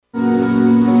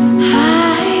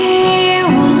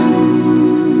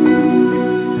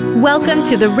Welcome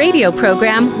to the radio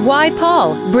program, Why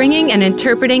Paul? Bringing and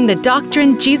interpreting the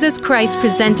doctrine Jesus Christ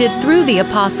presented through the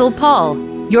Apostle Paul.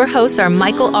 Your hosts are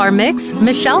Michael R. Mix,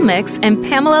 Michelle Mix, and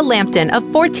Pamela Lampton of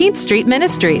 14th Street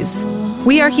Ministries.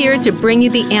 We are here to bring you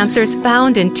the answers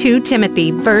found in 2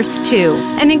 Timothy, verse 2,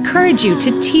 and encourage you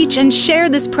to teach and share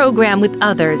this program with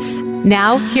others.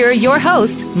 Now, here are your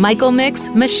hosts, Michael Mix,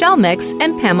 Michelle Mix,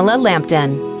 and Pamela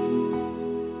Lampton.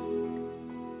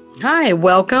 Hi,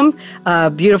 welcome.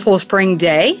 Beautiful spring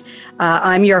day.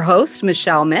 I'm your host,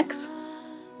 Michelle Mix.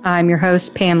 I'm your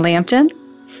host, Pam Lampton.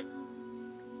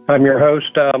 I'm your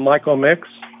host, Michael Mix.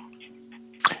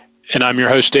 And I'm your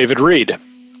host, David Reed.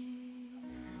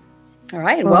 All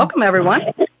right, welcome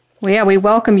everyone. Well, yeah, we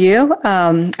welcome you.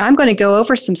 I'm going to go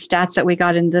over some stats that we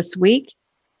got in this week.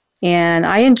 And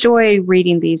I enjoy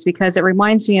reading these because it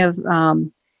reminds me of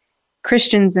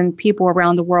Christians and people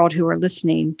around the world who are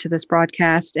listening to this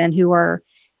broadcast and who are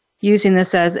using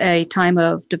this as a time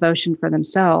of devotion for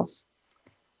themselves.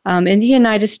 In the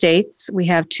United States, we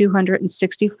have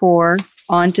 264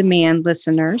 on-demand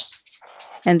listeners,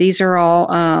 and these are all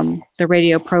the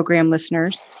radio program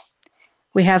listeners.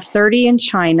 We have 30 in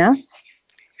China,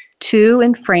 2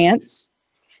 in France,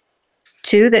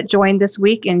 2 that joined this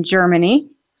week in Germany,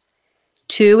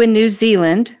 2 in New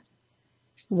Zealand,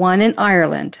 1 in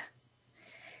Ireland.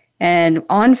 And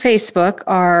on Facebook,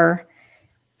 our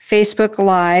Facebook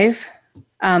Live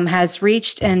has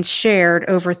reached and shared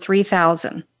over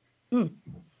 3,000.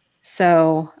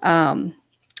 So I'm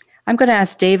going to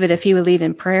ask David if he would lead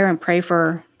in prayer and pray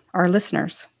for our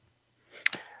listeners.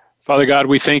 Father God,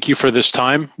 we thank you for this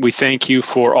time. We thank you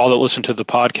for all that listen to the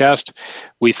podcast.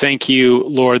 We thank you,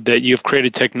 Lord, that you've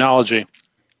created technology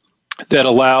that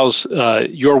allows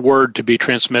your word to be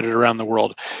transmitted around the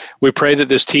world. We pray that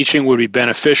this teaching would be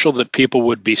beneficial, that people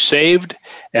would be saved,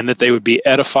 and that they would be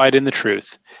edified in the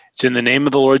truth. It's in the name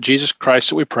of the Lord Jesus Christ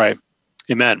that we pray.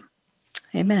 Amen.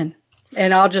 Amen.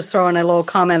 And I'll just throw in a little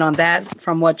comment on that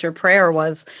from what your prayer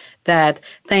was, that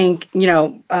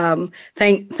thankful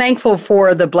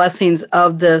for the blessings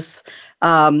of this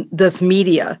this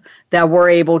media that we're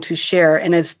able to share.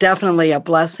 And it's definitely a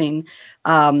blessing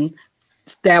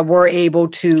that we're able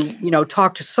to,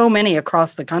 talk to so many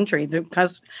across the country,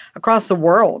 across the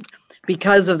world,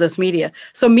 because of this media.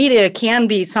 So media can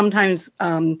be sometimes,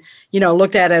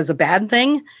 looked at as a bad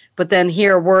thing, but then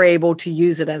here we're able to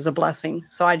use it as a blessing.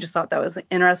 So I just thought that was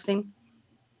interesting.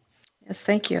 Yes,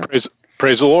 thank you.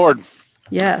 Praise the Lord.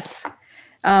 Yes.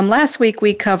 Last week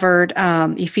we covered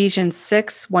Ephesians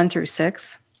 6, 1 through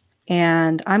 6.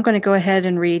 And I'm going to go ahead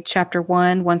and read chapter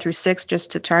 1, 1 through 6,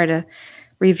 just to try to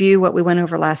review what we went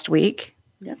over last week.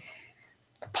 Yep.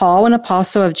 Paul, an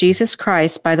apostle of Jesus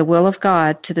Christ by the will of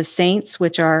God, to the saints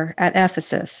which are at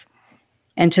Ephesus,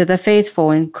 and to the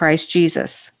faithful in Christ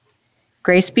Jesus.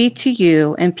 Grace be to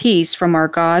you and peace from our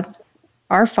God,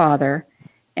 our Father,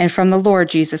 and from the Lord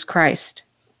Jesus Christ.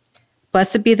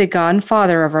 Blessed be the God and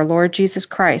Father of our Lord Jesus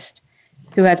Christ,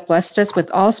 who hath blessed us with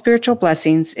all spiritual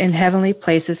blessings in heavenly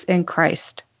places in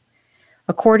Christ,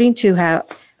 according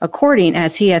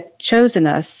as he hath chosen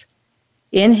us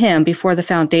in him before the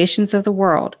foundations of the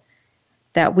world,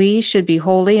 that we should be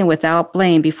holy and without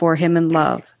blame before him in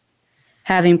love,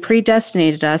 having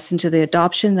predestinated us into the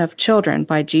adoption of children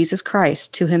by Jesus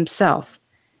Christ to himself,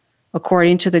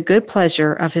 according to the good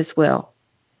pleasure of his will,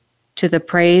 to the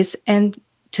praise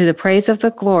of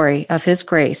the glory of his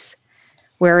grace,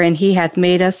 wherein he hath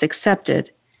made us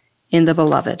accepted in the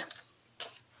beloved.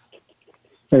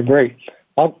 Great.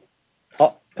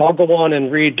 I'll go on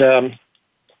and read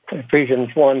Ephesians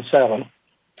 1:7.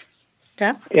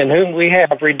 Okay. In whom we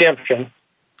have redemption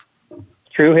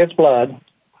through his blood,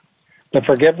 the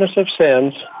forgiveness of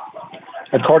sins,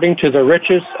 according to the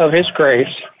riches of his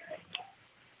grace,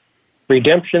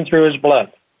 redemption through his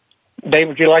blood. Dave,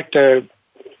 would you like to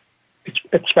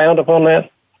expound upon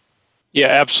that? Yeah,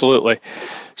 absolutely.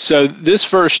 So this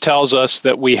verse tells us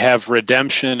that we have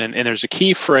redemption, and there's a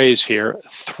key phrase here,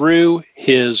 through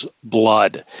his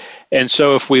blood. And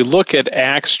so if we look at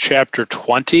Acts chapter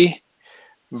 20,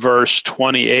 verse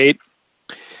 28,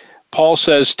 Paul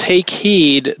says, "Take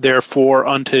heed, therefore,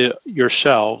 unto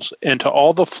yourselves, and to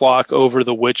all the flock over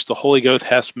the which the Holy Ghost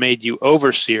hath made you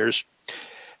overseers,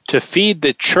 to feed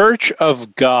the church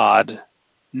of God,"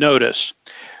 notice,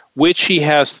 "which he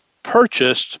hath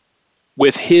purchased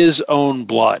with his own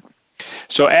blood."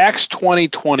 So Acts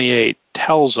 20:28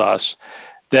 tells us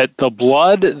that the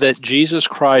blood that Jesus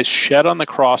Christ shed on the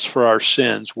cross for our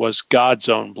sins was God's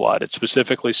own blood. It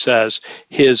specifically says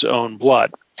his own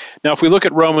blood. Now, if we look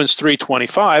at Romans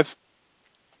 3:25,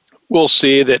 we'll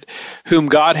see that whom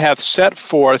God hath set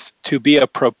forth to be a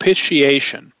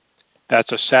propitiation,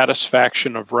 That's a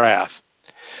satisfaction of wrath.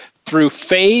 Through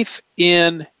faith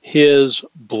in his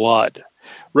blood.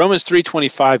 Romans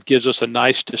 3:25 gives us a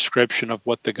nice description of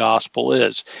what the gospel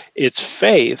is. It's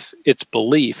faith, it's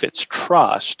belief, it's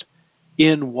trust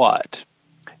in what?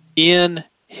 In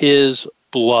his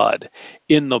blood.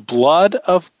 In the blood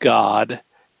of God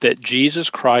that Jesus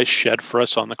Christ shed for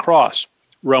us on the cross.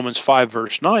 Romans 5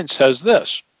 verse 9 says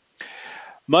this,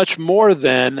 much more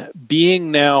than being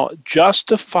now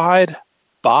justified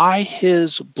by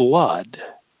his blood,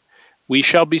 we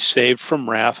shall be saved from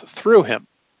wrath through him.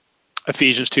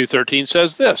 Ephesians 2:13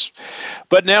 says this,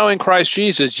 but now in Christ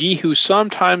Jesus, ye who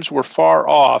sometimes were far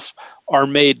off are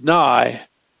made nigh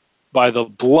by the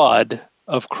blood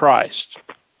of Christ.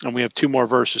 And we have two more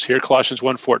verses here, Colossians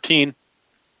 1:14,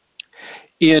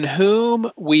 in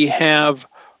whom we have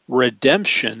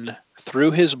redemption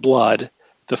through his blood,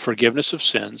 the forgiveness of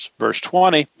sins, verse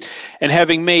 20, and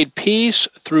having made peace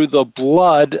through the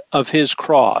blood of his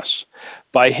cross,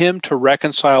 by him to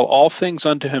reconcile all things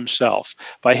unto himself.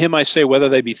 By him I say, whether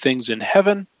they be things in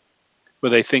heaven,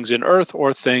 whether they things in earth,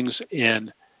 or things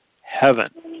in heaven.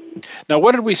 Now,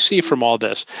 what did we see from all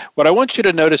this? What I want you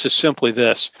to notice is simply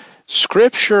this.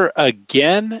 Scripture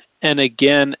again and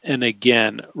again and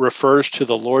again refers to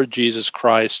the Lord Jesus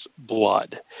Christ's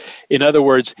blood. In other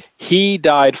words, he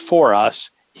died for us.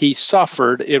 He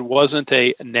suffered. It wasn't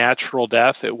a natural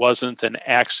death. It wasn't an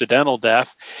accidental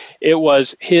death. It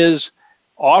was his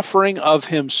offering of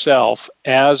himself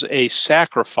as a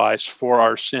sacrifice for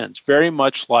our sins, very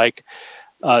much like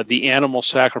the animal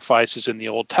sacrifices in the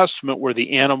Old Testament, where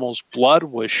the animal's blood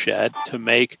was shed to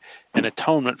make an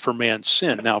atonement for man's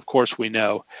sin. Now, of course, we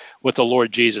know what the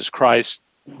Lord Jesus Christ,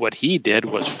 what he did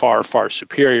was far, far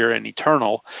superior and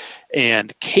eternal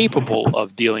and capable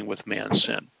of dealing with man's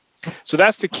sin. So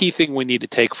that's the key thing we need to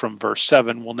take from verse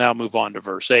 7. We'll now move on to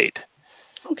verse 8.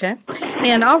 Okay.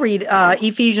 And I'll read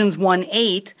Ephesians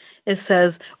 1:8. It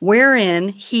says, wherein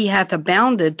he hath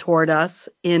abounded toward us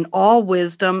in all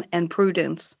wisdom and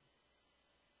prudence.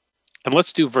 And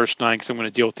let's do verse 9, because I'm going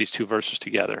to deal with these two verses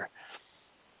together.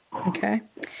 Okay.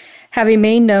 Having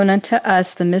made known unto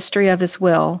us the mystery of his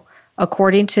will,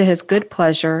 according to his good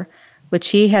pleasure, which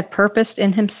he hath purposed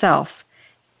in himself.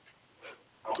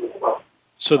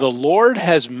 So the Lord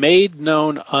has made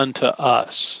known unto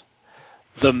us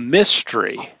the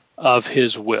mystery of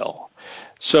his will.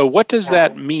 So what does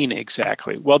that mean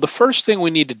exactly? Well, the first thing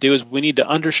we need to do is we need to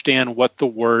understand what the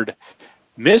word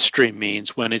mystery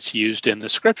means when it's used in the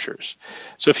scriptures.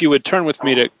 So if you would turn with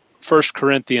me to 1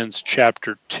 Corinthians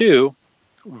chapter 2,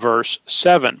 verse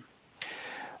 7.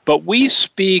 But we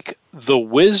speak the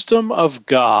wisdom of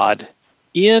God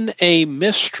in a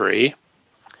mystery,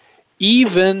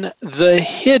 even the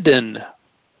hidden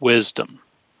wisdom,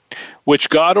 which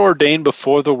God ordained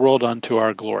before the world unto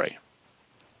our glory.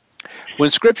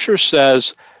 When Scripture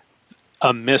says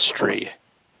a mystery,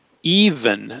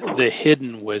 even the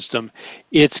hidden wisdom,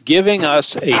 it's giving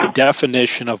us a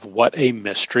definition of what a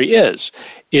mystery is.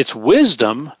 It's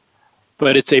wisdom,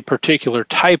 but it's a particular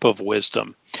type of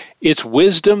wisdom. It's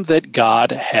wisdom that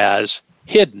God has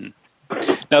hidden.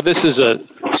 Now, this is a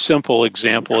simple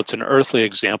example. It's an earthly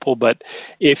example, but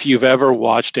if you've ever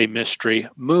watched a mystery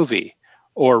movie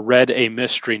or read a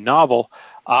mystery novel,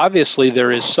 obviously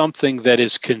there is something that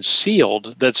is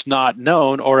concealed that's not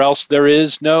known, or else there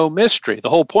is no mystery. The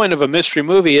whole point of a mystery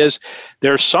movie is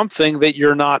there's something that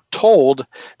you're not told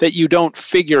that you don't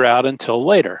figure out until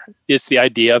later. It's the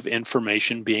idea of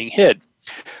information being hid.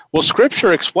 Well,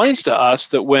 Scripture explains to us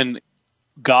that when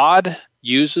God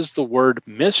uses the word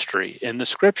mystery in the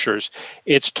Scriptures,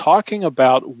 it's talking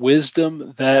about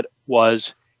wisdom that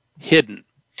was hidden.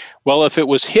 Well, if it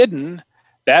was hidden,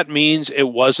 that means it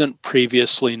wasn't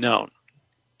previously known.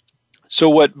 So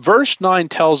what verse 9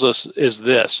 tells us is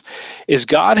this, is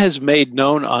God has made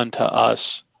known unto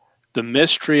us the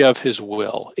mystery of his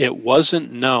will. It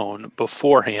wasn't known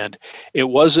beforehand. It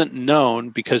wasn't known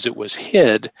because it was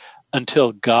hid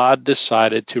until God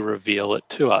decided to reveal it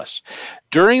to us.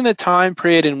 During the time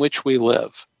period in which we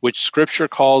live, which Scripture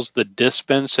calls the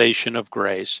dispensation of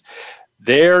grace,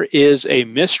 there is a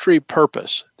mystery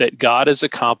purpose that God is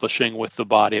accomplishing with the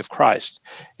body of Christ.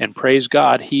 And praise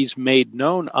God, he's made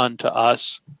known unto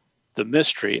us the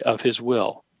mystery of his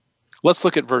will. Let's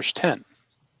look at verse 10.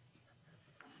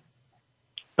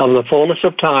 Of the fullness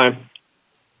of time,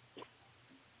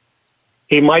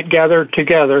 he might gather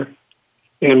together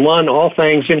in one all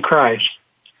things in Christ,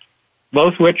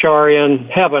 both which are in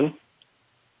heaven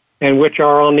and which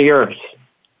are on the earth,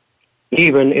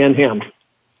 even in him.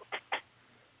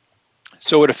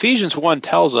 So what Ephesians 1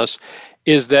 tells us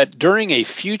is that during a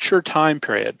future time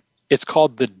period, It's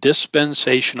called the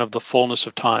dispensation of the fullness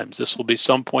of times. This will be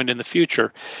some point in the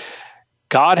future.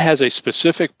 God has a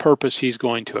specific purpose he's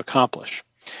going to accomplish.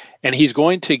 And he's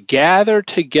going to gather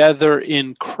together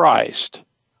in Christ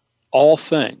all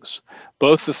things,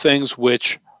 both the things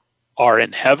which are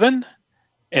in heaven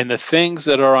and the things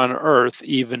that are on earth,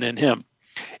 even in him.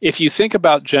 If you think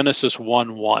about Genesis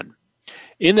 1:1,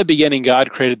 in the beginning,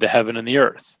 God created the heaven and the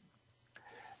earth.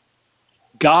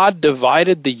 God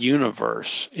divided the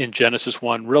universe in Genesis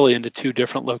 1 really into two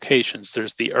different locations.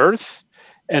 There's the earth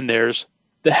and there's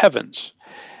the heavens.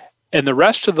 And the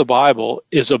rest of the Bible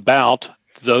is about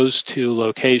those two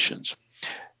locations.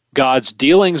 God's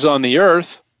dealings on the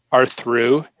earth are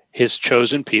through his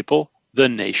chosen people, the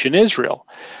nation Israel.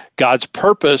 God's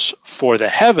purpose for the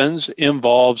heavens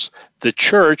involves the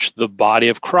church, the body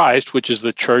of Christ, which is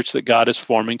the church that God is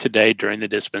forming today during the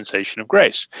dispensation of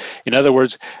grace. In other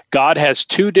words, God has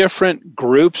two different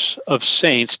groups of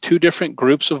saints, two different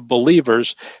groups of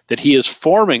believers that he is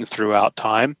forming throughout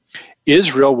time.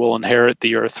 Israel will inherit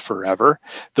the earth forever.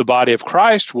 The body of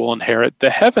Christ will inherit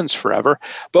the heavens forever.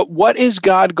 But what is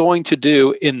God going to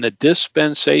do in the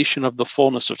dispensation of the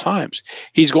fullness of times?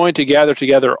 He's going to gather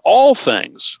together all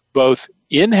things, both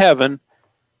in heaven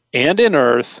and in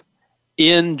earth,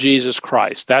 in Jesus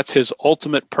Christ. That's his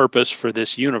ultimate purpose for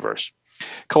this universe.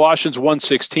 Colossians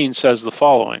 1:16 says the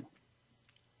following,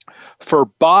 "For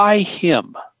by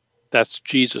him," that's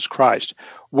Jesus Christ,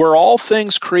 "were all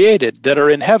things created that are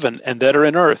in heaven and that are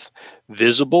in earth,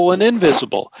 visible and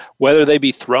invisible, whether they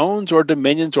be thrones or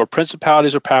dominions or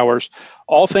principalities or powers.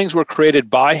 All things were created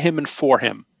by him and for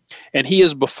him. And he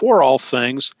is before all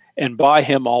things, and by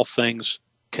him all things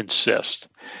consist."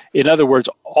 In other words,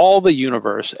 all the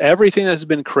universe, everything that has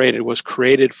been created was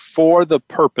created for the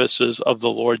purposes of the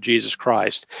Lord Jesus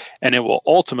Christ, and it will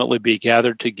ultimately be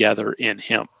gathered together in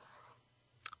him.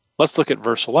 Let's look at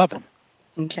verse 11.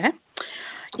 Okay.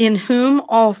 "In whom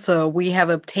also we have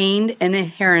obtained an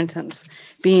inheritance,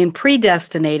 being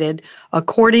predestinated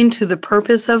according to the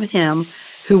purpose of him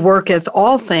who worketh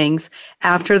all things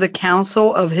after the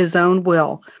counsel of his own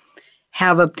will,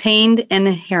 have obtained an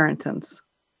inheritance."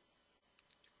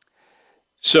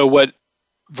 So what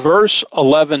verse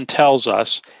 11 tells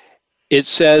us, it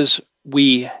says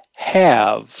we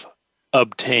have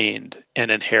obtained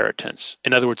an inheritance.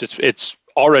 In other words, it's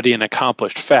already an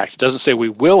accomplished fact. It doesn't say we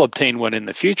will obtain one in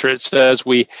the future. It says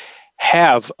we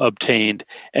have obtained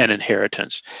an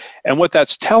inheritance. And what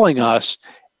that's telling us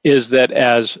is that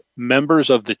as members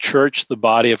of the church, the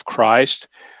body of Christ,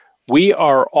 we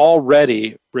are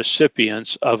already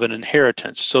recipients of an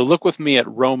inheritance. So look with me at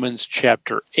Romans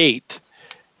chapter 8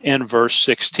 and verse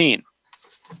 16.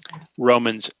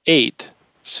 Romans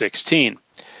 8:16.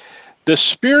 "The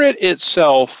Spirit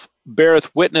itself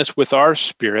beareth witness with our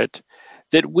spirit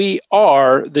that we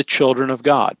are the children of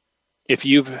God." If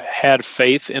you've had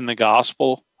faith in the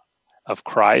gospel of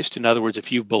Christ, in other words,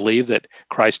 if you believe that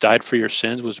Christ died for your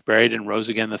sins, was buried, and rose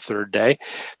again the third day,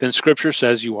 then Scripture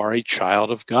says you are a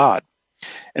child of God.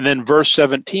 And then verse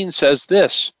 17 says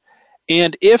this,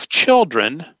 "And if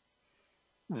children,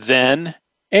 then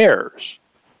heirs."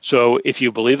 So if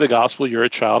you believe the gospel, you're a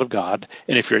child of God.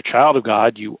 And if you're a child of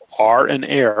God, you are an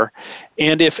heir.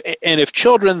 And if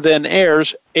children, then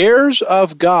heirs, heirs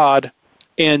of God,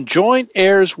 and joint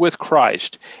heirs with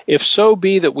Christ, if so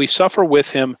be that we suffer with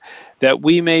him, that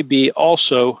we may be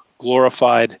also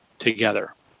glorified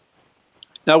together.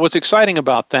 Now, what's exciting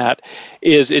about that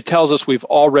is it tells us we've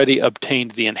already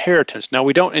obtained the inheritance. Now,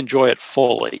 we don't enjoy it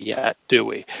fully yet, do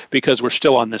we? Because we're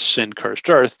still on this sin-cursed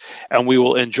earth, and we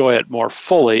will enjoy it more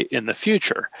fully in the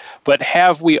future. But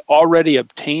have we already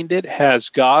obtained it? Has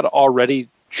God already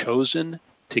chosen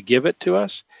to give it to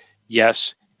us?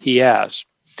 Yes, he has.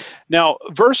 Now,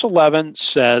 verse 11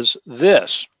 says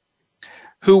this,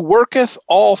 "Who worketh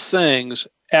all things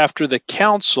after the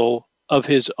counsel of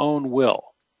his own will."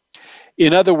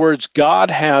 In other words,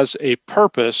 God has a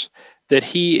purpose that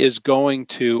he is going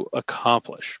to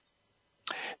accomplish.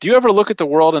 Do you ever look at the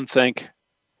world and think,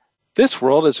 this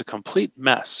world is a complete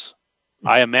mess?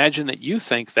 I imagine that you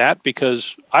think that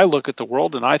because I look at the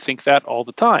world and I think that all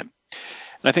the time.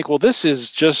 And I think, well, this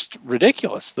is just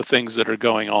ridiculous, the things that are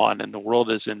going on, and the world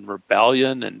is in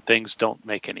rebellion and things don't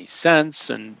make any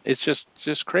sense, and it's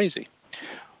just crazy.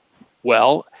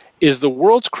 Well, is the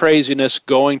world's craziness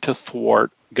going to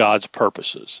thwart God's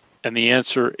purposes? And the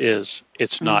answer is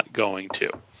it's not going to.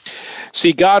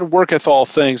 See, God worketh all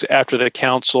things after the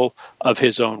counsel of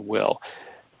his own will.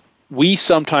 We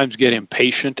sometimes get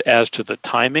impatient as to the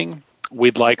timing.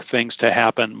 We'd like things to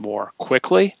happen more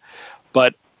quickly,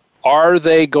 but are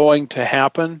they going to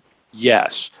happen?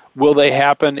 Yes. Will they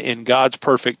happen in God's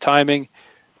perfect timing?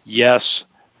 Yes,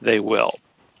 they will.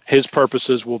 His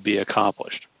purposes will be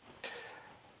accomplished.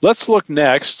 Let's look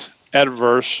next at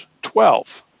verse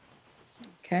 12.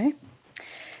 Okay.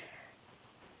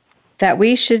 That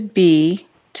we should be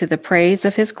to the praise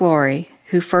of his glory,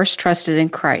 who first trusted in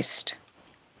Christ.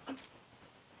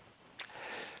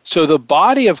 So the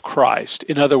body of Christ,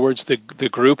 in other words, the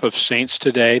group of saints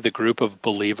today, the group of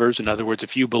believers, in other words,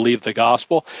 if you believe the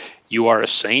gospel, you are a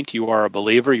saint, you are a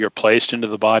believer, you're placed into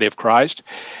the body of Christ.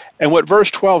 And what verse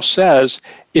 12 says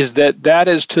is that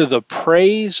is to the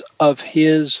praise of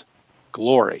his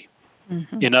glory.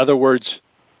 Mm-hmm. In other words,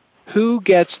 who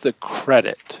gets the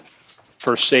credit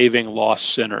for saving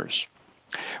lost sinners?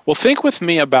 Well, think with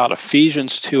me about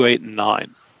Ephesians 2:8 and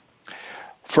 9.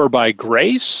 For by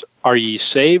grace are ye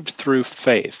saved through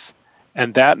faith,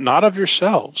 and that not of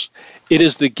yourselves. It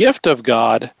is the gift of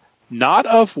God, not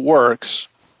of works.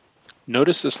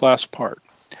 Notice this last part.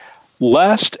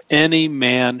 Lest any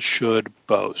man should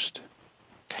boast.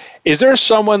 Is there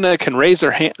someone that can raise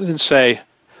their hand and say,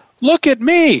 look at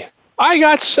me, I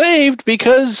got saved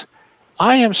because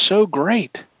I am so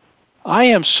great. I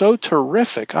am so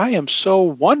terrific. I am so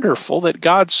wonderful that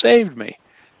God saved me.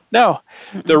 No,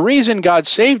 the reason God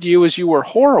saved you is you were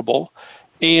horrible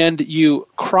and you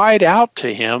cried out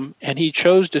to him and he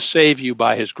chose to save you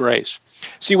by his grace.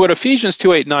 See, what Ephesians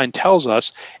 2:8-9 tells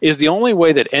us is the only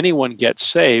way that anyone gets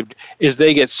saved is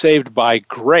they get saved by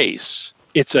grace.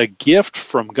 It's a gift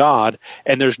from God,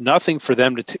 and there's nothing for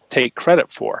them to take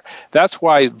credit for. That's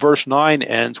why verse 9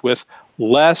 ends with,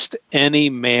 lest any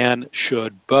man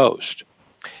should boast.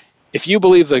 If you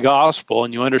believe the gospel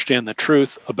and you understand the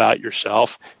truth about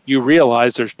yourself, you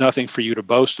realize there's nothing for you to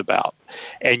boast about.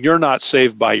 And you're not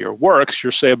saved by your works,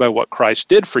 you're saved by what Christ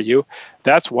did for you.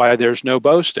 That's why there's no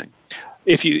boasting.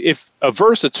 If a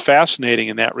verse that's fascinating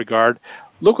in that regard,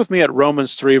 look with me at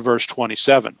Romans 3, verse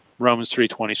 27. Romans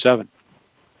 3:27.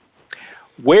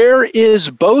 Where is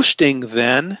boasting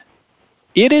then?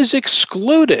 It is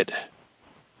excluded.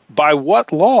 By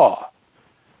what law?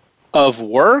 Of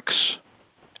works?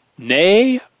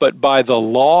 Nay, but by the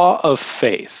law of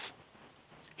faith.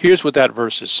 Here's what that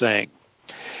verse is saying.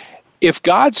 If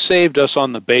God saved us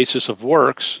on the basis of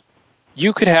works,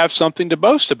 you could have something to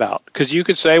boast about, because you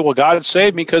could say, well, God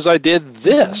saved me because I did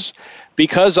this,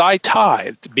 because I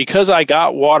tithed, because I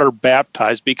got water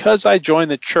baptized, because I joined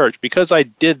the church, because I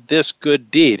did this good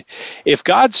deed. If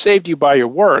God saved you by your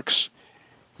works,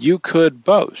 you could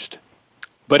boast.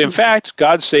 But in fact,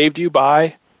 God saved you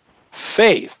by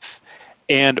faith.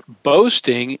 And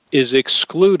boasting is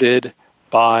excluded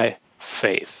by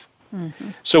faith.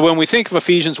 Mm-hmm. So when we think of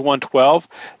Ephesians 1:12,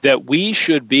 that we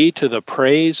should be to the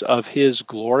praise of his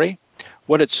glory,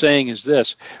 what it's saying is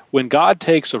this. When God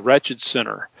takes a wretched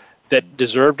sinner that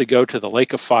deserved to go to the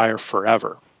lake of fire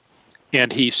forever,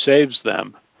 and he saves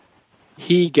them,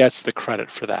 he gets the credit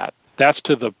for that. That's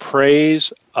to the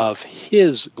praise of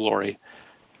his glory,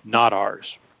 not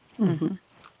ours. Mm-hmm.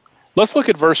 Let's look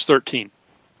at verse 13.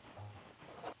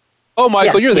 Oh,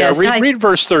 Michael, yes, you're there. Yes, read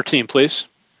verse 13, please.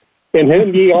 In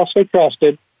whom ye also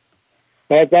trusted,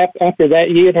 after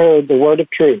that ye had heard the word of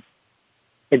truth,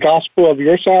 the gospel of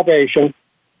your salvation,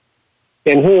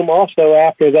 in whom also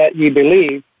after that ye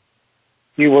believed,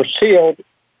 you were sealed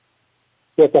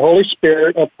with the Holy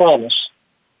Spirit of promise.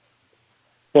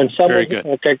 When someone, very good.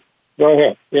 Okay, go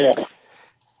ahead. Yeah.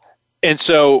 And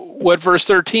so what verse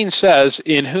 13 says,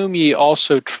 in whom ye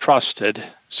also trusted,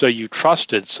 so you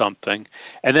trusted something.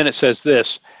 And then it says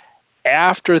this,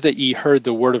 after that ye heard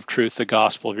the word of truth, the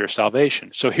gospel of your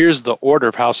salvation. So here's the order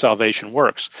of how salvation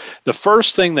works. The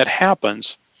first thing that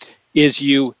happens is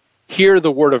you hear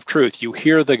the word of truth. You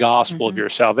hear the gospel of your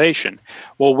salvation.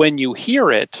 Well, when you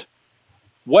hear it,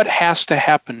 what has to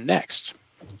happen next?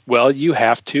 Well, you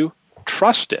have to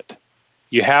trust it.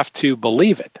 You have to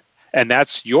believe it. And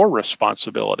that's your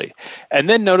responsibility. And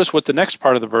then notice what the next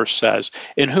part of the verse says,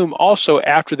 in whom also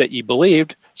after that ye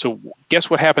believed. So guess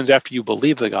what happens after you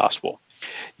believe the gospel?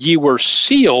 Ye were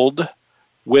sealed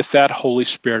with that Holy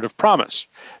Spirit of promise.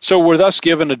 So we're thus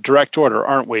given a direct order,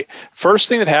 aren't we? First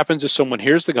thing that happens is someone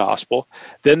hears the gospel,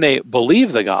 then they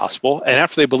believe the gospel, and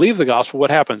after they believe the gospel,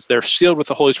 what happens? They're sealed with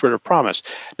the Holy Spirit of promise.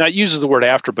 Now it uses the word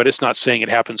after, but it's not saying it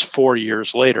happens 4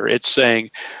 years later. It's saying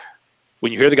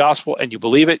when you hear the gospel and you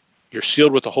believe it, you're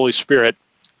sealed with the Holy Spirit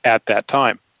at that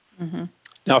time. Mm-hmm.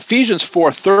 Now, Ephesians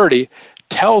 4:30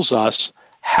 tells us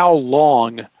how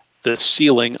long the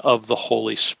sealing of the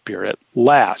Holy Spirit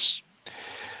lasts.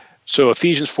 So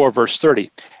Ephesians 4, verse 30,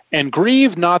 and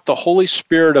grieve not the Holy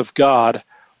Spirit of God,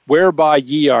 whereby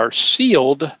ye are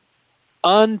sealed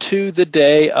unto the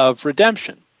day of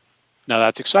redemption. Now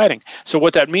that's exciting. So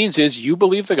what that means is you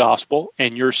believe the gospel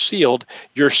and you're sealed.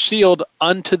 You're sealed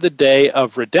unto the day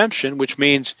of redemption, which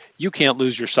means you can't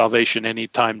lose your salvation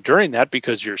anytime during that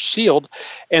because you're sealed.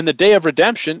 And the day of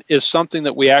redemption is something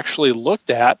that we actually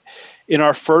looked at in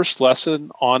our first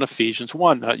lesson on Ephesians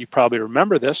 1. Now, you probably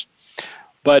remember this,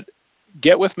 but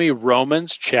get with me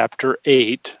Romans chapter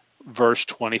 8, verse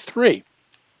 23.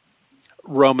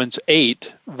 Romans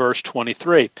 8, verse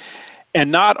 23.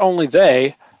 And not only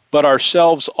they, but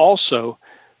ourselves also,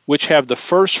 which have the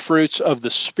first fruits of the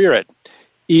Spirit,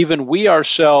 even we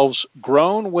ourselves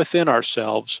groan within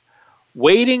ourselves,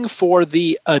 waiting for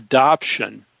the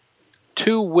adoption,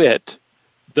 to wit,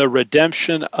 the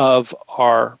redemption of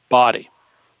our body.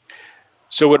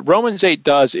 So what Romans 8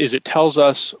 does is it tells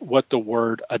us what the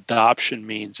word adoption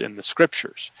means in the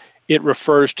Scriptures. It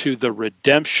refers to the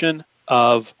redemption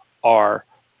of our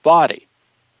body.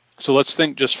 So let's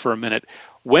think just for a minute.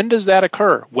 When does that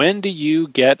occur? When do you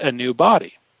get a new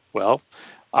body? Well,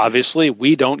 obviously,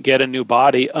 we don't get a new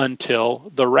body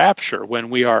until the rapture,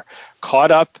 when we are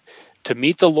caught up to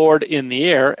meet the Lord in the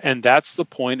air, and that's the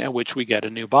point at which we get a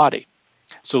new body.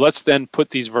 So let's then put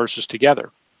these verses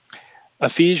together.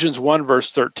 Ephesians 1,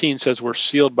 verse 13 says we're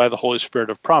sealed by the Holy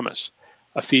Spirit of promise.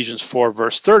 Ephesians 4,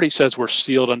 verse 30 says we're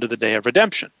sealed unto the day of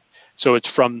redemption. So it's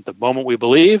from the moment we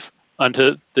believe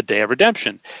unto the day of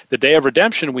redemption. The day of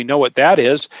redemption, we know what that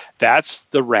is. That's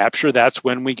the rapture. That's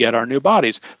when we get our new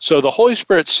bodies. So the Holy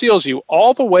Spirit seals you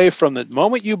all the way from the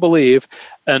moment you believe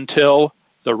until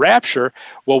the rapture.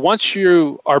 Well, once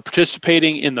you are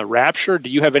participating in the rapture, do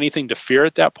you have anything to fear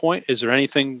at that point? Is there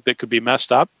anything that could be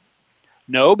messed up?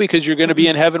 No, because you're going to be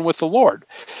in heaven with the Lord.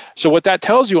 So what that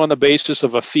tells you on the basis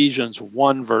of Ephesians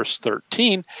 1, verse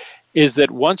 13, is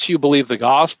that once you believe the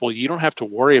gospel, you don't have to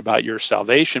worry about your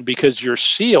salvation because you're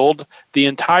sealed the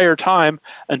entire time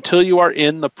until you are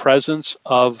in the presence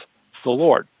of the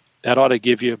Lord. That ought to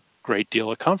give you a great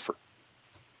deal of comfort.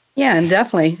 Yeah, and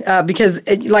definitely because,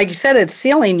 like you said, it's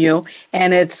sealing you,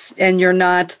 and you're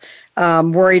not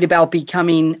worried about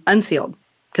becoming unsealed,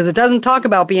 because it doesn't talk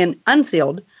about being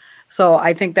unsealed. So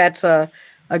I think that's a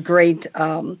great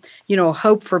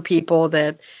hope for people,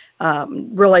 that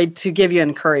really to give you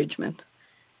encouragement.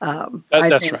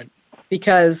 That's right.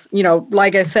 Because,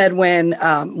 like I said, when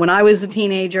I was a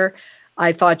teenager,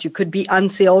 I thought you could be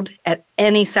unsealed at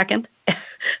any second.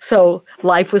 So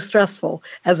life was stressful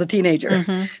as a teenager.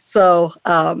 Mm-hmm. So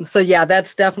yeah,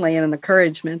 that's definitely an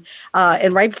encouragement.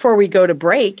 And right before we go to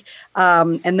break,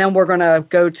 and then we're going to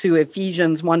go to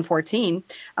Ephesians 1:14,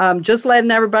 just letting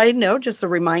everybody know, just a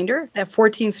reminder that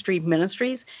 14th Street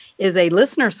Ministries is a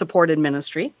listener-supported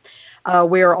ministry.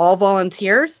 We are all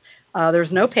volunteers.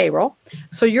 There's no payroll.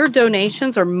 So your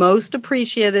donations are most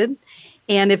appreciated.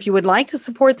 And if you would like to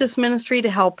support this ministry to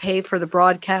help pay for the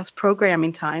broadcast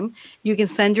programming time, you can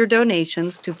send your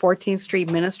donations to 14th Street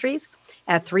Ministries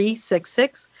at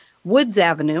 366 Woods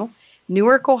Avenue,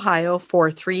 Newark, Ohio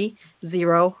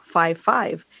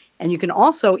 43055. And you can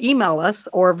also email us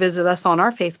or visit us on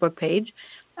our Facebook page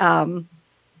at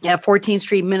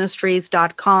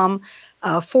 14thstreetministries.com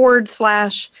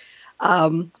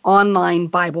 / online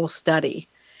Bible study.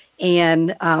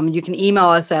 And you can email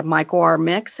us at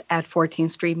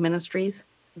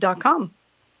michaelrmix@14thstreetministries.com.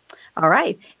 All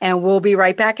right. And we'll be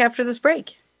right back after this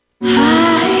break.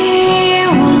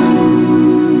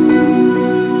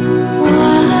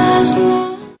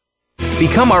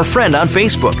 Become our friend on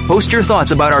Facebook. Post your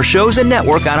thoughts about our shows and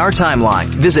network on our timeline.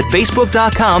 Visit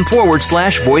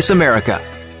facebook.com/Voice America.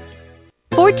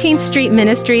 14th Street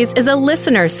Ministries is a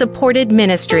listener-supported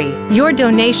ministry. Your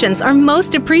donations are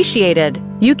most appreciated.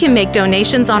 You can make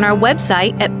donations on our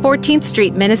website at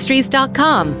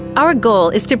 14thstreetministries.com. Our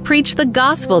goal is to preach the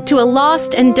gospel to a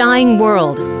lost and dying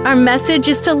world. Our message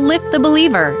is to lift the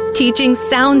believer, teaching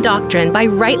sound doctrine by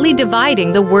rightly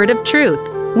dividing the word of truth.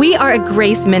 We are a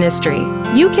grace ministry.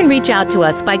 You can reach out to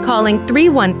us by calling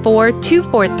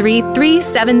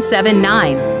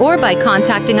 314-243-3779 or by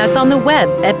contacting us on the web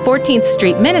at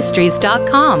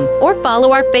 14thstreetministries.com or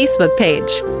follow our Facebook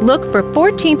page. Look for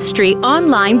 14th Street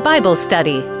Online Bible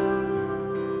Study.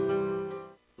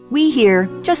 We hear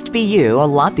just be you a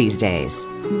lot these days.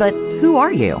 But who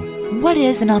are you? What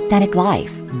is an authentic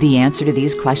life? The answer to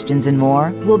these questions and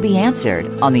more will be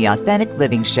answered on The Authentic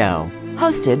Living Show,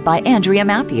 hosted by Andrea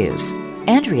Matthews.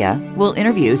 Andrea will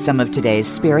interview some of today's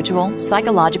spiritual,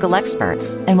 psychological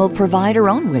experts and will provide her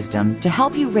own wisdom to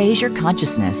help you raise your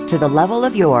consciousness to the level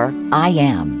of your I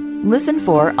am. Listen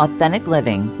for Authentic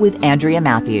Living with Andrea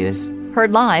Matthews.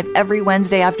 Heard live every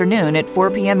Wednesday afternoon at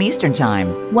 4 p.m. Eastern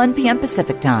Time, 1 p.m.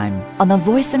 Pacific Time on the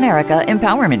Voice America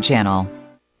Empowerment Channel.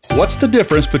 What's the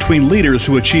difference between leaders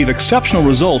who achieve exceptional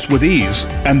results with ease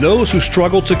and those who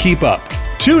struggle to keep up?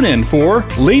 Tune in for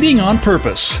Leading on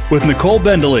Purpose with Nicole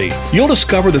Bendalee. You'll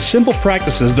discover the simple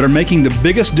practices that are making the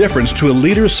biggest difference to a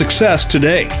leader's success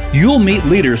today. You'll meet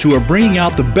leaders who are bringing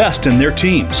out the best in their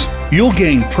teams. You'll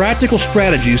gain practical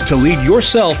strategies to lead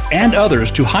yourself and others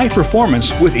to high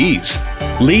performance with ease.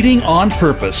 Leading on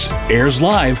Purpose airs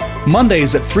live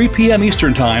Mondays at 3 p.m.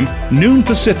 Eastern Time, noon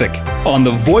Pacific, on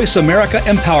the Voice America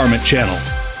Empowerment Channel.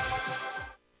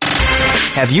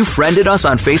 Have you friended us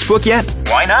on Facebook yet?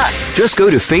 Why not? Just go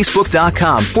to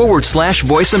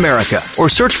facebook.com/Voice America or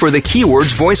search for the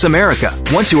keywords Voice America.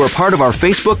 Once you are part of our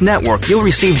Facebook network, you'll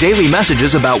receive daily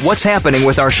messages about what's happening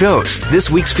with our shows, this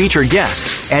week's featured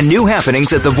guests, and new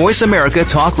happenings at the Voice America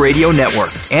Talk Radio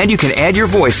Network. And you can add your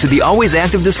voice to the always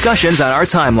active discussions on our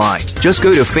timeline. Just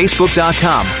go to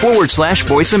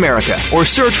facebook.com/Voice America or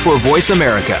search for Voice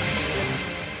America.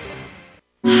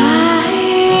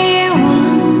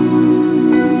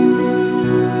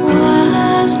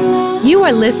 You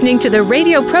are listening to the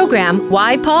radio program,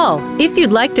 Why Paul? If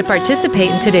you'd like to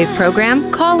participate in today's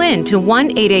program, call in to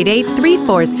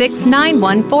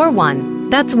 1-888-346-9141.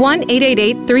 That's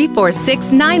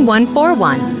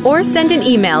 1-888-346-9141. Or send an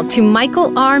email to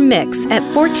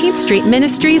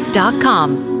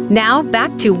michaelrmix@14thstreetministries.com. Now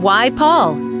back to Why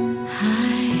Paul?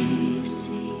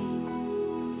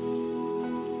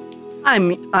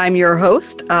 I'm your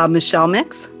host, Michelle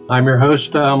Mix. I'm your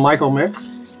host, Michael Mix.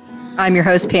 I'm your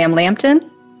host, Pam Lampton.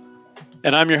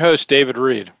 And I'm your host, David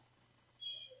Reed.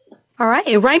 All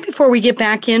right. Right before we get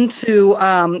back into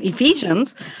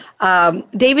Ephesians,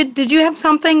 David, did you have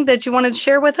something that you wanted to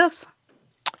share with us?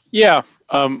 Yeah.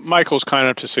 Michael's kind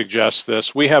enough to suggest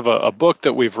this. We have a book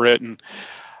that we've written.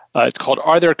 It's called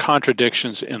Are There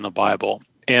Contradictions in the Bible?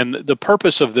 And the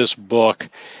purpose of this book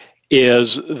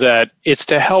is that it's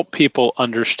to help people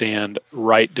understand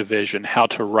right division, how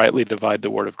to rightly divide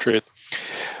the word of truth.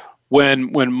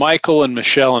 When Michael and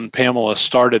Michelle and Pamela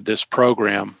started this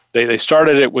program, they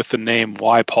started it with the name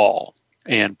Why Paul?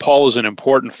 And Paul is an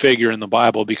important figure in the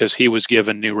Bible because he was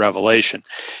given new revelation.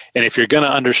 And if you're going to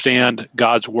understand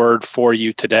God's word for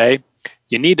you today,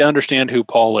 you need to understand who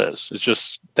Paul is. It's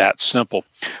just that simple.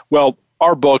 Well,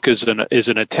 our book is an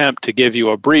attempt to give you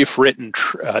a brief written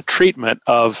treatment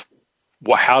of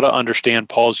how to understand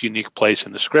Paul's unique place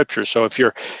in the Scripture. So if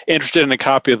you're interested in a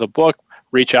copy of the book,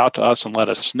 reach out to us and let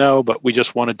us know, but we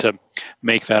just wanted to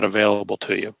make that available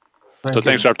to you.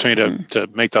 Thanks for the opportunity to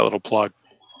make that little plug.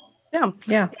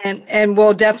 Yeah. And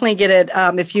we'll definitely get it.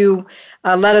 If you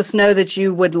let us know that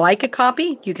you would like a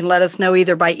copy, you can let us know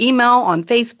either by email, on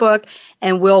Facebook,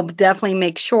 and we'll definitely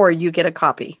make sure you get a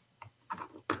copy.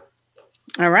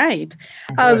 All right.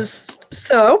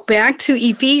 So back to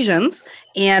Ephesians,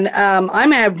 and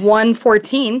I'm at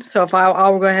 1:14, so if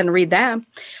I'll go ahead and read that.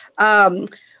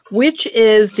 Which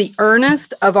is the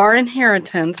earnest of our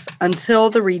inheritance until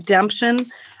the redemption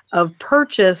of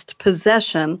purchased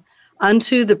possession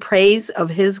unto the praise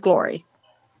of his glory.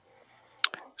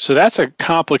 So that's a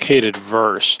complicated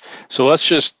verse. So let's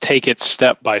just take it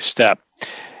step by step.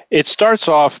 It starts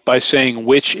off by saying,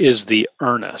 which is the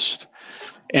earnest.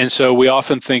 And so we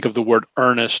often think of the word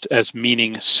earnest as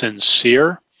meaning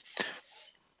sincere.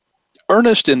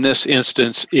 Earnest in this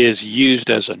instance is used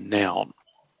as a noun.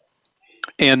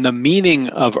 And the meaning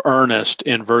of earnest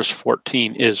in verse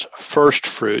 14 is first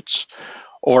fruits,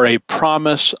 or a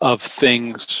promise of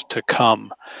things to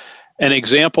come. An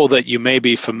example that you may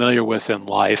be familiar with in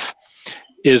life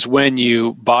is when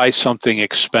you buy something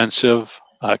expensive,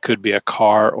 could be a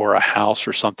car or a house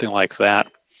or something like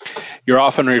that. You're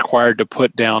often required to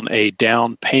put down a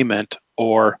down payment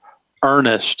or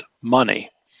earnest money.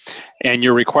 And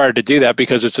you're required to do that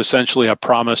because it's essentially a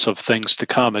promise of things to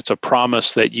come. It's a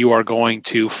promise that you are going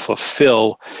to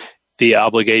fulfill the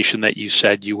obligation that you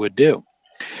said you would do.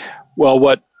 Well,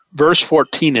 what verse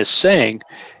 14 is saying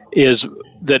is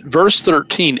that verse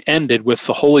 13 ended with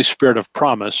the Holy Spirit of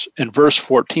promise, and verse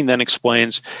 14 then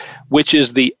explains, which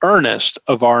is the earnest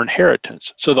of our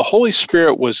inheritance. So the Holy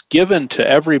Spirit was given to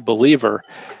every believer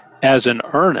as an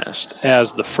earnest,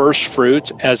 as the first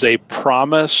fruits, as a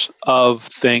promise of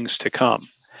things to come.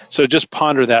 So just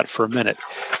ponder that for a minute.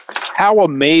 How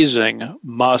amazing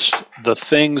must the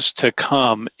things to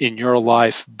come in your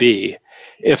life be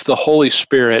if the Holy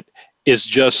Spirit is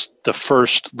just the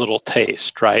first little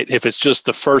taste, right? If it's just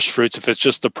the first fruits, if it's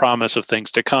just the promise of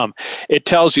things to come, it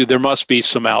tells you there must be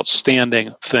some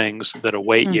outstanding things that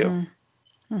await you.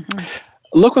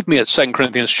 Look with me at 2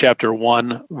 Corinthians chapter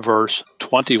 1, verse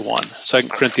 21. 2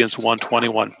 Corinthians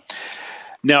 1:21.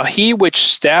 Now he which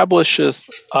establisheth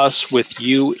us with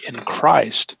you in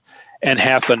Christ, and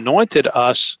hath anointed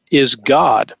us is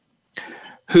God,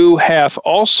 who hath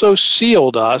also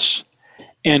sealed us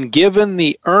and given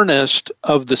the earnest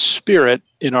of the Spirit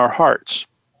in our hearts.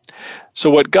 So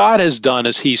what God has done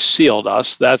is he's sealed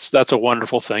us. That's a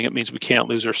wonderful thing. It means we can't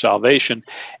lose our salvation.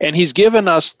 And he's given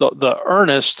us the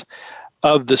earnest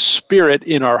of the Spirit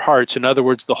in our hearts. In other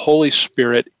words, the Holy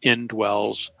Spirit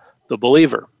indwells the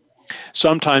believer.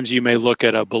 Sometimes you may look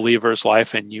at a believer's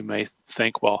life and you may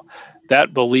think, well,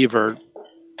 that believer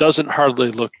doesn't hardly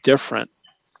look different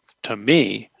to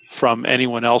me from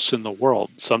anyone else in the world.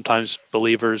 Sometimes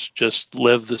believers just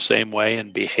live the same way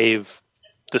and behave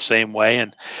the same way,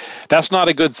 and that's not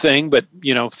a good thing, but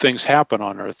things happen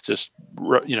on earth, just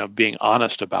being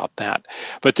honest about that.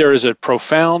 But there is a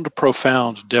profound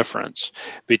difference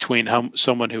between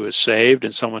someone who is saved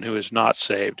and someone who is not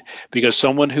saved, because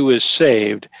someone who is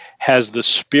saved has the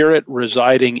Spirit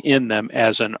residing in them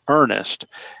as an earnest,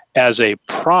 as a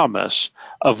promise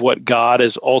of what God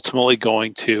is ultimately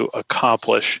going to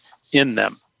accomplish in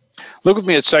them. Look with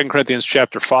me at 2 Corinthians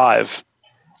chapter 5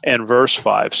 and verse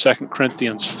 5. 2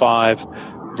 Corinthians 5,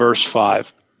 verse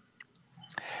 5.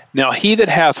 Now he that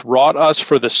hath wrought us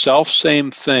for the selfsame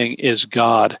thing is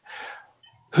God,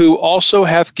 who also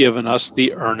hath given us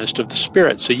the earnest of the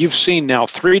Spirit. So you've seen now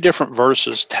 3 different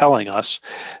verses telling us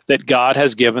that God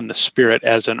has given the Spirit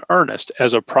as an earnest,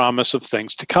 as a promise of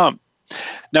things to come.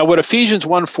 Now what Ephesians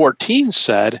 1:14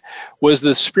 said was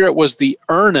the Spirit was the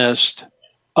earnest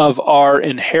of our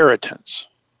inheritance.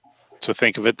 So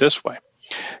think of it this way.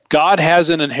 God has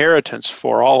an inheritance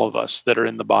for all of us that are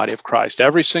in the body of Christ.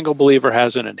 Every single believer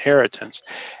has an inheritance.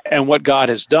 And what God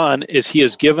has done is he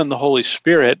has given the Holy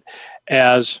Spirit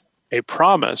as a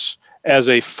promise, as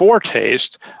a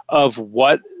foretaste of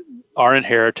what our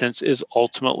inheritance is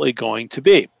ultimately going to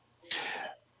be.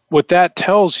 What that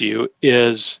tells you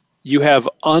is you have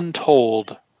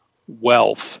untold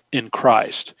wealth in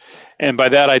Christ. And by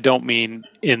that, I don't mean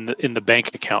in the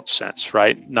bank account sense,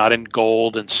 right? Not in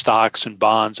gold and stocks and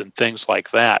bonds and things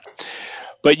like that.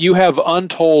 But you have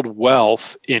untold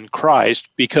wealth in Christ,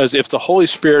 because if the Holy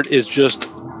Spirit is just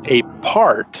a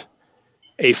part,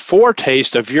 a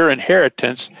foretaste of your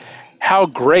inheritance, how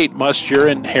great must your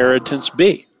inheritance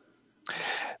be?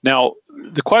 Now,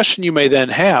 the question you may then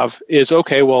have is,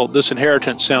 okay, well, this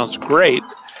inheritance sounds great,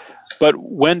 but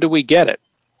when do we get it?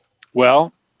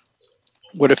 Well,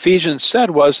 what Ephesians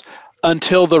said was,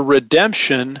 until the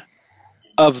redemption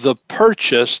of the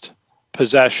purchased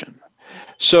possession.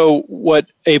 So what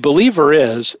a believer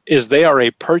is they are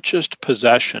a purchased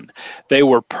possession. They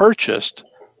were purchased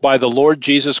by the Lord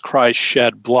Jesus Christ's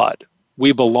shed blood.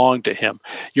 We belong to him.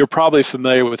 You're probably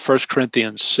familiar with 1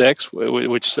 Corinthians 6,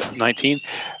 which says 19,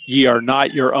 ye are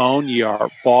not your own, ye are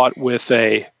bought with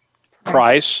a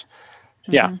price.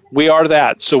 Yeah, we are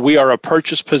that. So we are a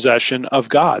purchased possession of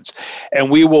God's, and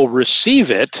we will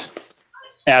receive it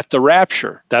at the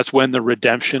rapture. That's when the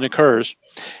redemption occurs.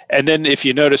 And then if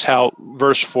you notice how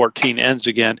verse 14 ends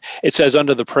again, it says,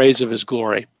 under the praise of his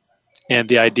glory. And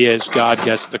the idea is God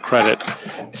gets the credit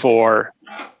for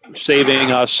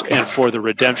saving us and for the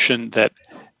redemption that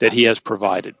he has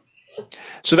provided.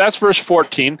 So that's verse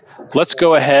 14. Let's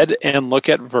go ahead and look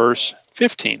at verse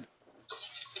 15.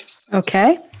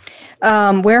 Okay.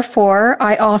 Wherefore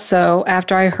I also,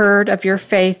 after I heard of your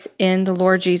faith in the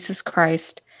Lord Jesus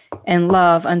Christ and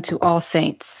love unto all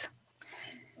saints.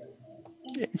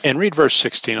 And read verse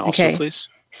 16 also, please.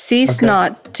 Cease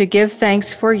not to give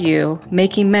thanks for you,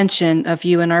 making mention of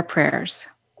you in our prayers.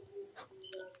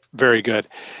 Very good.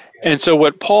 And so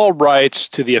what Paul writes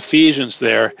to the Ephesians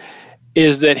there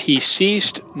is that he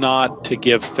ceased not to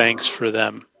give thanks for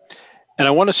them. And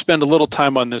I want to spend a little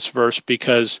time on this verse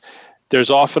because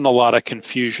there's often a lot of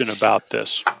confusion about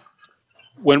this.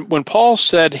 When Paul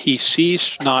said he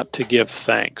ceased not to give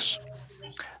thanks,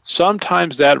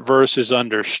 sometimes that verse is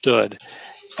understood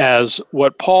as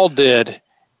what Paul did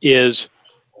is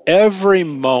every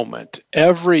moment,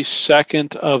 every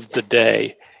second of the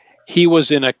day, he was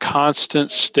in a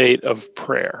constant state of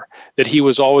prayer, that he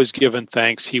was always giving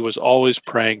thanks, he was always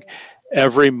praying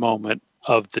every moment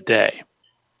of the day.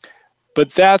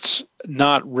 But that's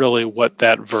not really what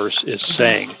that verse is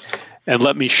saying. And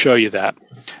let me show you that.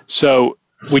 So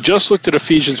we just looked at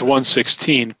Ephesians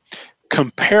 1:16.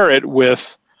 Compare it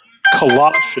with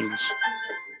Colossians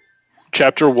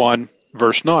chapter 1,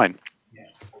 verse 9.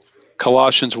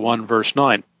 Colossians 1, verse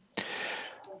 9.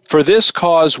 For this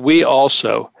cause we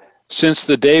also, since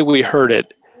the day we heard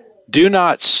it, do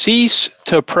not cease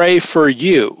to pray for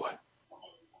you.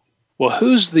 Well,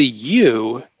 who's the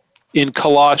you in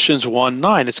Colossians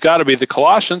 1:9? It's got to be the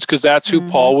Colossians, because that's who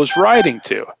Paul was writing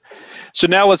to. So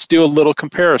now let's do a little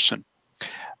comparison.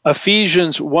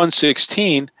 Ephesians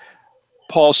 1:16,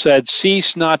 Paul said,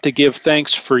 cease not to give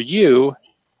thanks for you.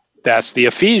 That's the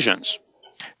Ephesians.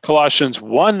 Colossians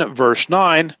 1 verse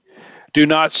 9, do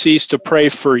not cease to pray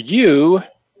for you.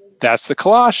 That's the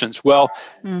Colossians. Well,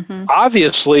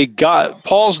 obviously,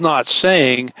 Paul's not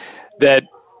saying that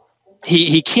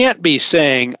he can't be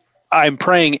saying, I'm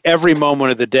praying every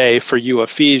moment of the day for you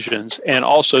Ephesians, and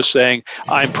also saying,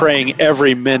 I'm praying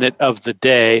every minute of the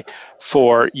day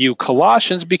for you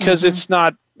Colossians, because it's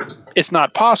not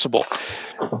possible.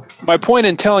 My point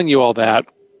in telling you all that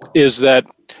is that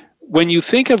when you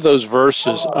think of those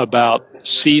verses about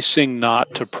ceasing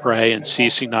not to pray and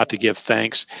ceasing not to give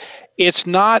thanks, it's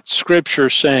not Scripture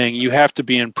saying you have to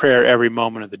be in prayer every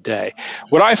moment of the day.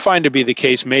 What I find to be the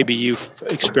case, maybe you've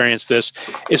experienced this,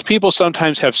 is people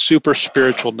sometimes have super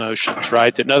spiritual notions,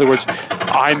 right? That in other words,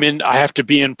 I have to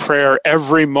be in prayer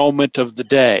every moment of the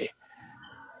day.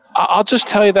 I'll just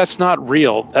tell you that's not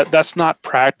real. That's not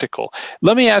practical.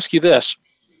 Let me ask you this.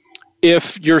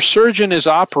 If your surgeon is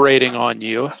operating on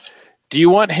you, do you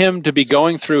want him to be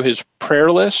going through his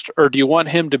prayer list, or do you want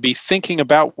him to be thinking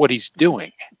about what he's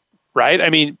doing? Right? I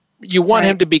mean, you want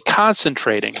him to be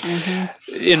concentrating.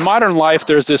 In modern life,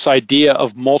 there's this idea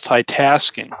of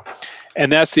multitasking, and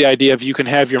that's the idea of you can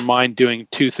have your mind doing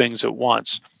two things at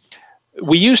once.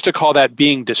 We used to call that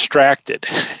being distracted.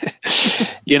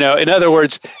 In other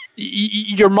words,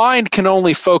 your mind can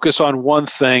only focus on one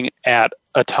thing at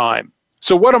a time.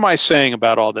 So what am I saying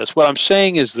about all this? What I'm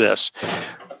saying is this.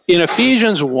 In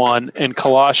Ephesians 1 and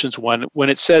Colossians 1, when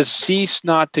it says cease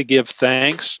not to give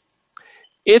thanks,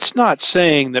 it's not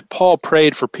saying that Paul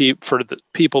prayed for the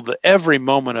people every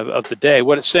moment of the day.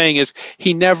 What it's saying is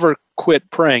he never quit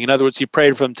praying. In other words, he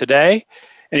prayed for them today,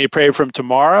 and he prayed for them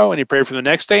tomorrow, and he prayed for them the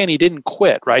next day, and he didn't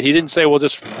quit, right? He didn't say, well,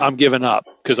 I'm giving up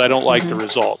because I don't like the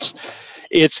results.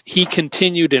 He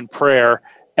continued in prayer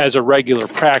as a regular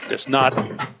practice, not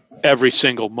every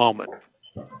single moment.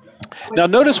 Now,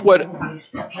 notice what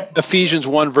Ephesians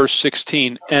 1 verse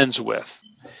 16 ends with.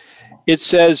 It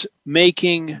says,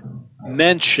 making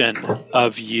mention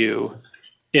of you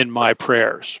in my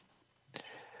prayers.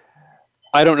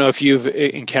 I don't know if you've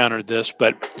encountered this,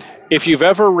 but if you've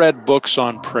ever read books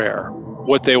on prayer,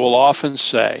 what they will often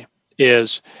say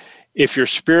is, if you're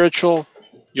spiritual,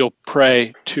 you'll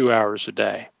pray 2 hours a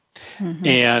day.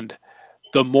 And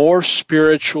the more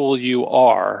spiritual you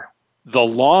are, the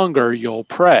longer you'll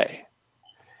pray.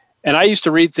 And I used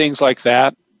to read things like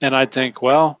that, and I'd think,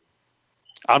 well,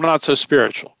 I'm not so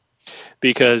spiritual,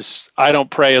 because I don't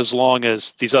pray as long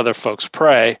as these other folks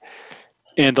pray.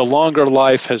 And the longer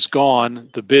life has gone,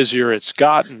 the busier it's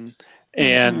gotten.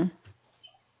 And,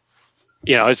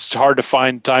 it's hard to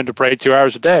find time to pray 2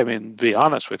 hours a day. I mean, to be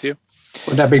honest with you.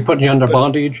 Would that be putting you under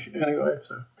bondage anyway?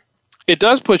 So. It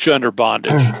does put you under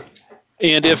bondage.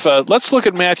 And if let's look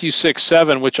at Matthew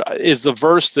 6:7, which is the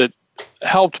verse that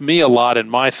helped me a lot in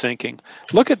my thinking.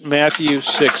 Look at Matthew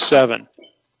 6:7.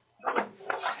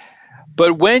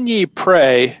 But when ye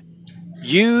pray,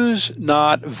 use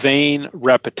not vain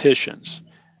repetitions.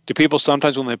 Do people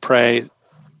sometimes when they pray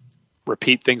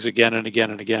repeat things again and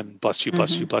again and again? Bless you,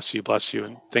 bless you, bless you, bless you,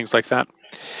 and things like that.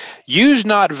 Use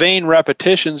not vain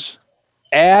repetitions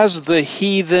as the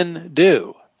heathen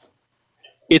do.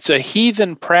 It's a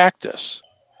heathen practice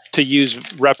to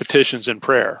use repetitions in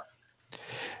prayer.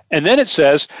 And then it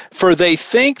says, for they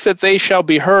think that they shall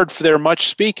be heard for their much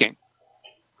speaking.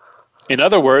 In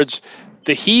other words,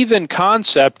 the heathen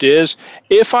concept is,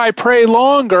 if I pray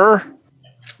longer,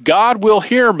 God will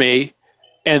hear me,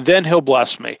 and then he'll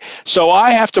bless me. So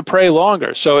I have to pray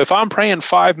longer. So if I'm praying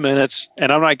 5 minutes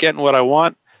and I'm not getting what I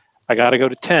want, I got to go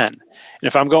to 10. And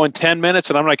if I'm going 10 minutes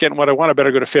and I'm not getting what I want, I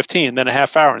better go to 15, then a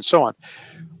half hour, and so on.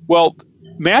 Well,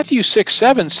 Matthew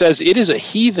 6:7 says it is a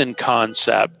heathen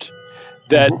concept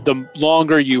that the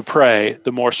longer you pray,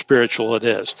 the more spiritual it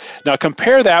is. Now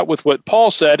compare that with what Paul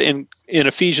said in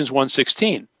Ephesians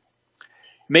 1:16,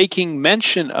 making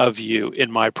mention of you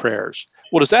in my prayers.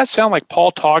 Well, does that sound like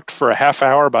Paul talked for a half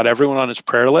hour about everyone on his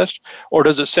prayer list? Or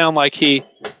does it sound like he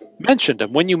mentioned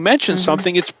them? When you mention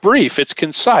something, it's brief, it's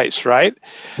concise, right?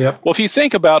 Yep. Well, if you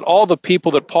think about all the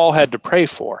people that Paul had to pray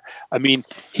for, I mean,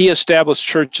 he established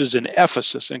churches in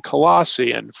Ephesus and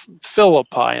Colossae and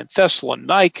Philippi and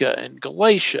Thessalonica and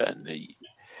Galatia. And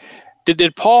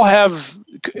did Paul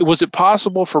was it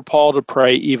possible for Paul to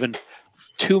pray even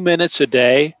 2 minutes a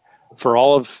day for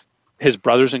all of his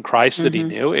brothers in Christ that he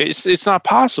knew? It's not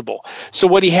possible. So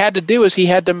what he had to do is he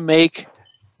had to make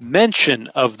mention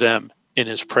of them in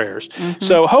his prayers.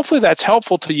 So hopefully that's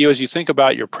helpful to you as you think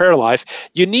about your prayer life.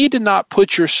 You need to not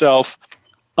put yourself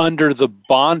under the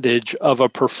bondage of a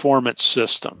performance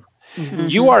system. Mm-hmm.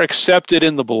 You are accepted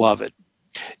in the beloved.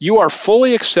 You are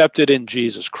fully accepted in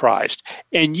Jesus Christ,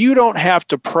 and you don't have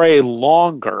to pray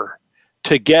longer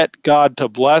to get God to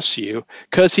bless you,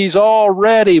 because he's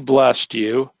already blessed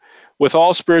you with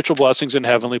all spiritual blessings in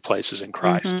heavenly places in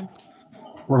Christ.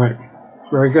 Mm-hmm. Right.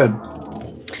 Very good.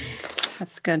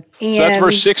 That's good. And, so that's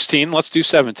verse 16. Let's do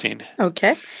 17.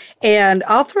 Okay. And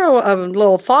I'll throw a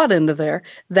little thought into there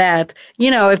that,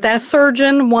 if that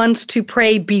surgeon wants to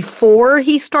pray before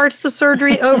he starts the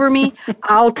surgery over me,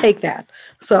 I'll take that.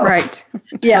 So, right.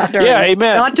 Yeah. Yeah,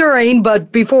 amen. Not during,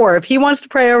 but before. If he wants to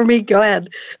pray over me, go ahead.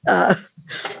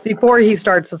 Before he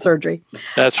starts the surgery.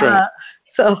 That's right.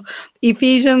 So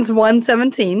Ephesians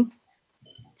 1:17,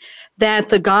 that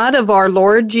the God of our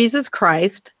Lord Jesus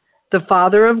Christ, the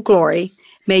Father of glory,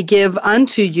 may give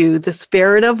unto you the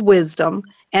spirit of wisdom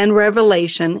and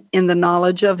revelation in the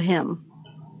knowledge of him.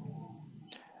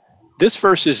 This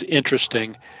verse is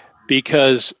interesting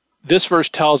because this verse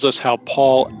tells us how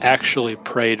Paul actually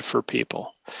prayed for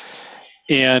people.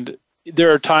 And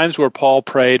there are times where Paul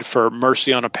prayed for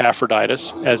mercy on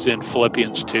Epaphroditus, as in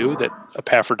Philippians 2, that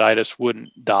Epaphroditus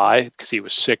wouldn't die because he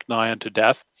was sick nigh unto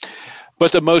death.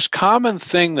 But the most common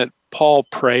thing that Paul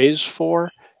prays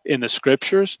for in the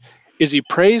scriptures is he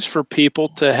prays for people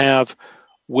to have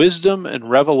wisdom and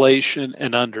revelation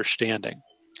and understanding.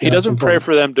 He doesn't pray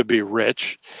for them to be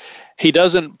rich. He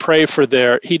doesn't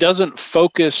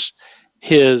focus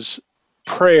his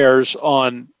prayers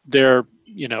on their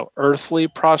earthly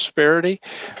prosperity.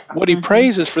 What he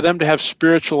prays is for them to have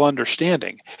spiritual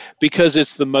understanding, because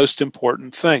it's the most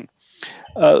important thing.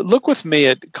 Look with me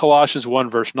at Colossians 1,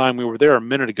 verse 9. We were there a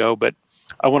minute ago, but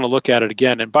I want to look at it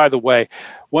again. And by the way,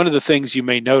 one of the things you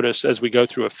may notice as we go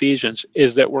through Ephesians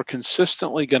is that we're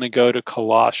consistently going to go to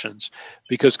Colossians,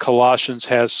 because Colossians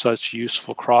has such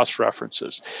useful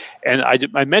cross-references. And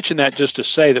I mention that just to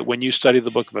say that when you study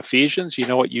the book of Ephesians, you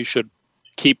know what you should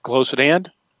keep close at hand?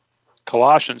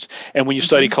 Colossians. And when you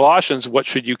study Colossians, what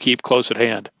should you keep close at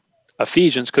hand?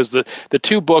 Ephesians, because the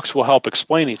two books will help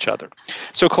explain each other.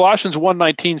 So Colossians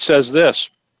 1:19 says this: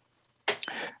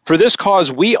 "For this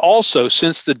cause we also,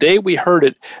 since the day we heard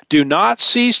it, do not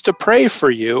cease to pray for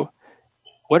you."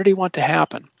 What did he want to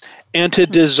happen? "And to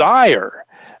desire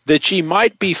that ye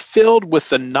might be filled with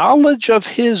the knowledge of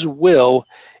his will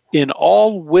in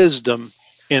all wisdom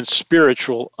and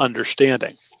spiritual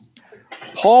understanding."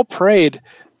 Paul prayed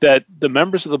that the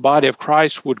members of the body of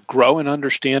Christ would grow in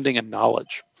understanding and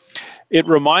knowledge. It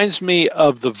reminds me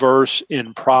of the verse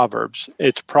in Proverbs.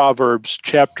 It's Proverbs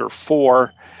chapter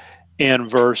 4 and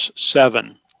verse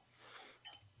 7.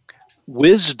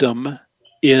 "Wisdom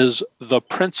is the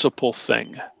principal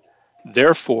thing.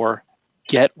 Therefore,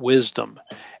 get wisdom.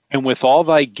 And with all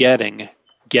thy getting,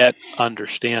 get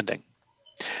understanding."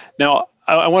 Now,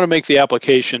 I want to make the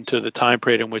application to the time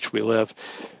period in which we live.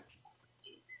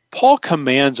 Paul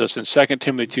commands us in 2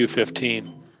 Timothy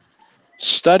 2:15,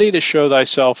 "Study to show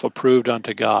thyself approved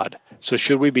unto God." So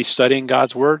should we be studying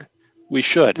God's word? We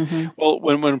should. Well,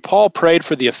 when Paul prayed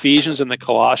for the Ephesians and the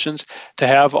Colossians to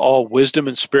have all wisdom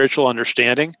and spiritual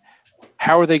understanding,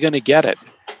 how are they going to get it?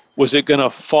 Was it going to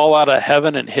fall out of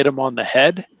heaven and hit them on the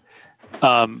head?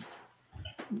 The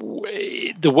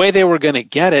way they were going to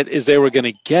get it is they were going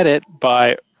to get it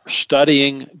by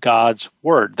studying God's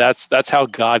word. That's how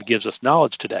God gives us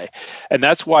knowledge today. And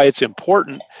that's why it's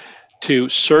important to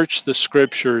search the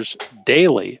scriptures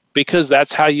daily, because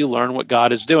that's how you learn what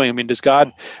God is doing. I mean, does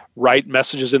God write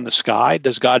messages in the sky?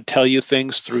 Does God tell you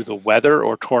things through the weather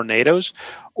or tornadoes?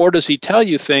 Or does he tell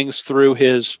you things through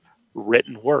his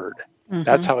written word?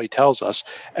 That's how he tells us.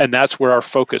 And that's where our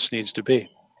focus needs to be.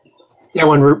 Yeah,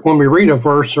 when we read a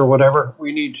verse or whatever,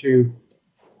 we need to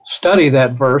study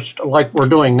that verse like we're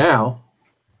doing now.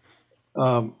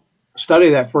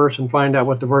 Study that verse and find out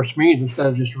what the verse means instead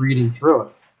of just reading through it.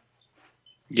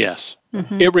 Yes.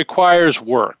 It requires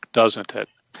work, doesn't it?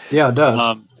 Yeah, it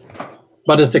does.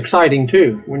 But it's exciting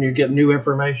too when you get new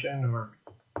information or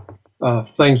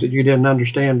things that you didn't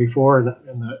understand before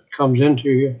and that comes into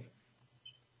you.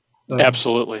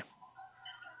 Absolutely.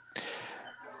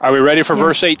 Are we ready for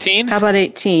verse 18? How about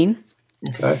 18?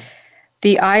 Okay.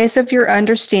 "The eyes of your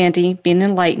understanding being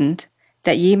enlightened,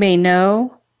 that ye may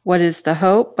know what is the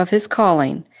hope of his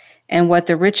calling, and what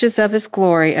the riches of his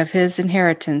glory of his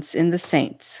inheritance in the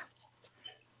saints."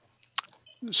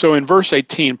 So in verse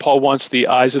 18, Paul wants the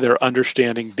eyes of their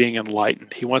understanding being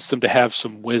enlightened. He wants them to have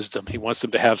some wisdom. He wants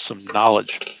them to have some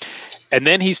knowledge. And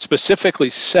then he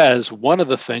specifically says one of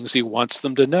the things he wants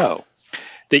them to know,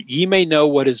 that ye may know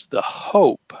what is the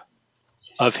hope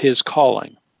of his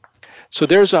calling. So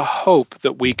there's a hope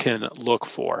that we can look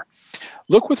for.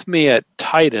 Look with me at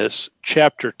Titus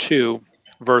chapter 2,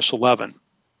 verse 11.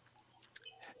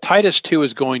 Titus 2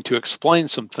 is going to explain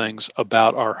some things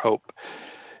about our hope.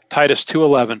 Titus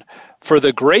 2:11, for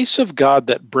the grace of God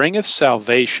that bringeth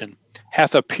salvation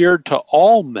hath appeared to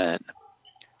all men,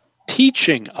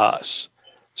 teaching us.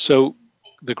 So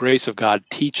the grace of God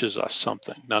teaches us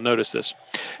something. Now notice this.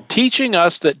 Teaching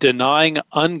us that denying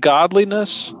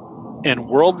ungodliness and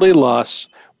worldly lusts,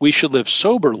 we should live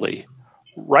soberly,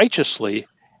 righteously,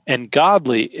 and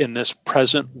godly in this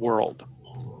present world.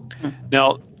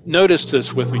 Now, notice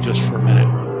this with me just for a minute.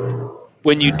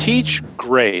 When you teach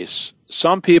grace,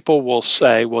 some people will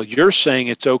say, well, you're saying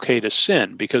it's okay to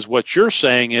sin, because what you're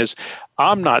saying is,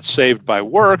 I'm not saved by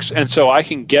works, and so I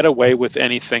can get away with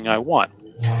anything I want.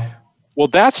 Well,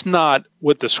 that's not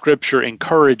what the Scripture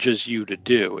encourages you to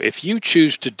do. If you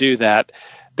choose to do that,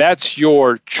 that's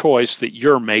your choice that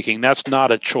you're making. That's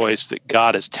not a choice that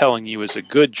God is telling you is a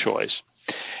good choice.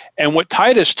 And what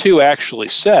Titus 2 actually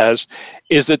says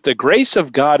is that the grace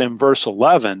of God in verse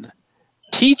 11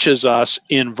 teaches us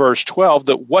in verse 12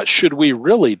 that what should we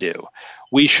really do?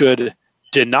 We should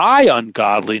deny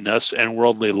ungodliness and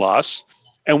worldly lusts,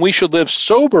 and we should live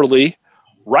soberly,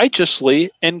 righteously,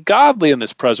 and godly in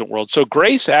this present world. So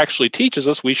grace actually teaches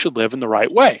us we should live in the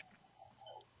right way.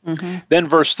 Mm-hmm. Then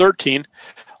verse 13,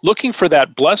 looking for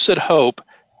that blessed hope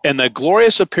and the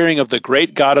glorious appearing of the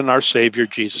great God and our Savior,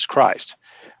 Jesus Christ.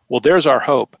 Well, there's our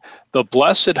hope. The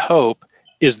blessed hope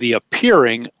is the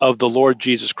appearing of the Lord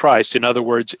Jesus Christ. In other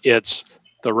words, it's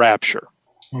the rapture.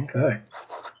 Okay.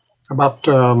 About,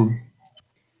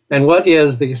 and what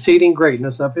is the exceeding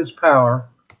greatness of his power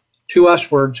to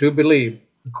uswards who believe,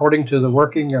 according to the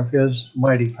working of his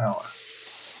mighty power?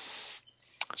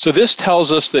 So this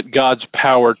tells us that God's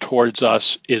power towards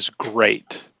us is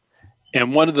great.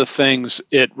 And one of the things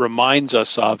it reminds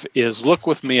us of is, look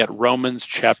with me at Romans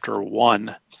chapter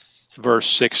 1, verse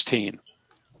 16.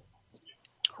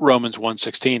 Romans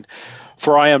 1:16.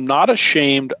 For I am not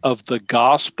ashamed of the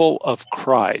gospel of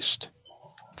Christ,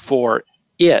 for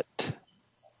it,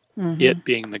 it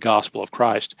being the gospel of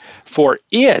Christ, for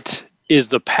it is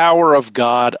the power of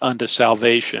God unto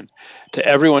salvation to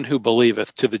everyone who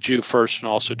believeth, to the Jew first and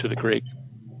also to the Greek.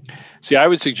 See, I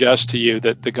would suggest to you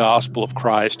that the gospel of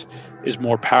Christ is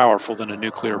more powerful than a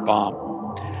nuclear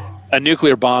bomb. A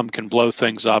nuclear bomb can blow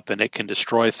things up and it can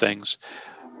destroy things,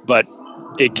 but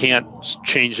it can't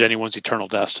change anyone's eternal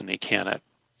destiny, can it?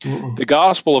 Mm-mm. The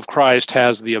gospel of Christ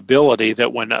has the ability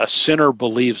that when a sinner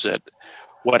believes it,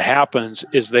 what happens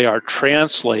is they are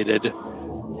translated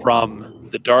from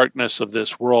the darkness of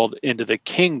this world into the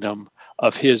kingdom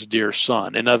of his dear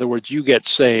Son. In other words, you get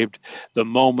saved the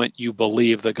moment you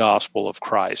believe the gospel of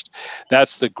Christ.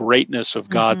 That's the greatness of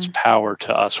God's power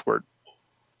to usward.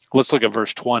 Let's look at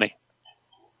verse 20.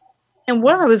 And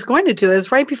what I was going to do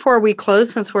is right before we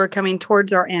close, since we're coming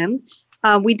towards our end,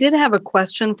 we did have a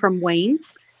question from Wayne.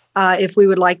 If we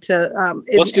would like to,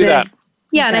 let's do that.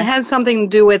 Yeah, okay. And it has something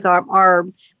to do with our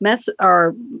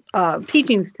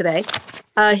teachings today.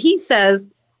 He says,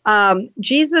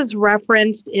 Jesus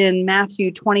referenced in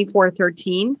Matthew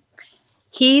 24:13,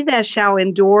 he that shall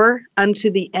endure unto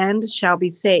the end shall be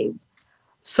saved.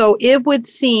 So it would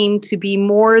seem to be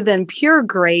more than pure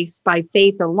grace by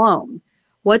faith alone.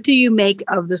 What do you make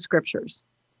of the scriptures?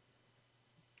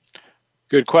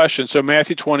 Good question. So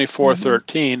Matthew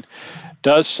 24:13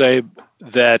 does say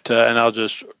that, and I'll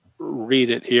just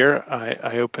read it here.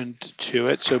 I opened to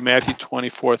it. So Matthew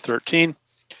 24:13,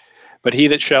 but he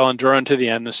that shall endure unto the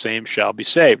end, the same shall be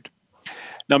saved.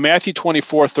 Now Matthew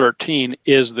 24:13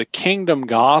 is the kingdom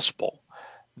gospel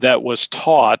that was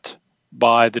taught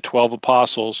by the 12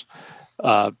 apostles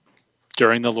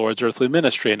during the Lord's earthly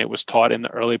ministry, and it was taught in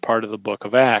the early part of the book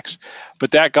of Acts.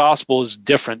 But that gospel is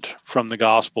different from the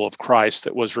gospel of Christ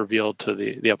that was revealed to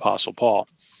the apostle Paul.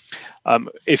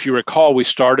 If you recall, we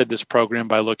started this program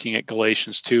by looking at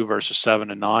Galatians 2, verses 7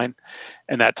 and 9,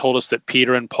 and that told us that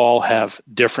Peter and Paul have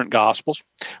different gospels.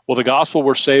 Well, the gospel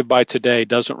we're saved by today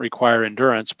doesn't require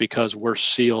endurance because we're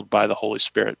sealed by the Holy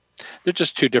Spirit. They're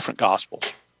just two different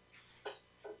gospels.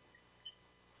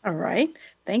 All right.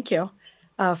 Thank you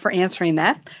for answering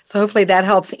that. So hopefully that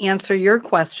helps answer your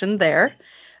question there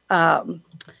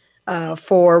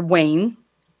for Wayne.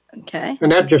 Okay.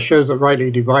 And that just shows that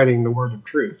rightly dividing the word of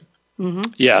truth.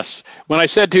 Yes. When I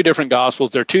said two different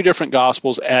gospels, they're two different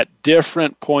gospels at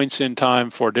different points in time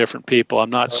for different people.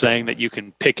 I'm not saying that you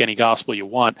can pick any gospel you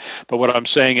want, but what I'm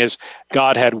saying is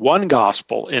God had one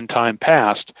gospel in time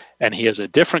past, and he has a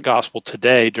different gospel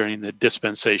today during the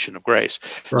dispensation of grace.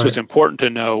 Right. So it's important to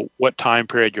know what time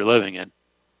period you're living in.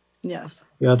 Yes.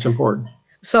 Yeah, that's important.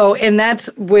 So, and that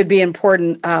would be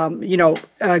important,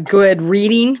 good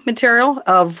reading material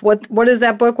of what is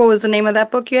that book? What was the name of that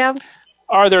book you have?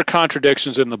 Are there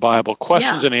contradictions in the Bible?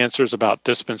 Questions and answers about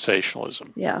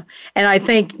dispensationalism. Yeah. And I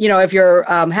think, if you're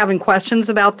having questions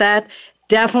about that,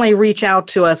 definitely reach out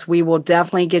to us. We will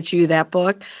definitely get you that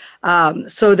book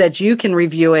so that you can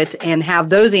review it and have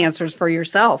those answers for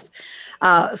yourself.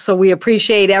 So we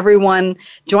appreciate everyone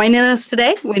joining us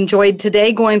today. We enjoyed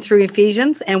today going through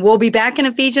Ephesians, and we'll be back in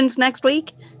Ephesians next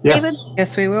week, Yes. David?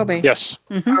 Yes, we will be. Yes.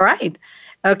 All right.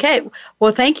 Okay.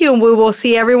 Well, thank you, and we will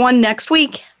see everyone next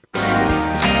week.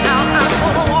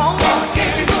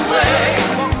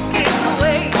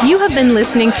 You have been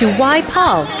listening to Why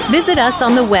Paul. Visit us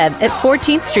on the web at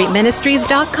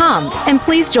 14thstreetministries.com. And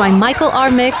please join Michael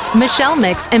R. Mix, Michelle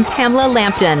Mix, and Pamela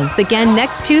Lampton again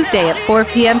next Tuesday at 4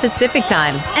 p.m. Pacific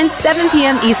Time and 7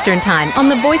 p.m. Eastern Time on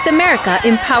the Voice America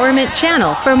Empowerment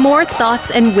Channel for more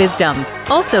thoughts and wisdom.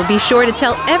 Also, be sure to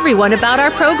tell everyone about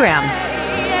our program.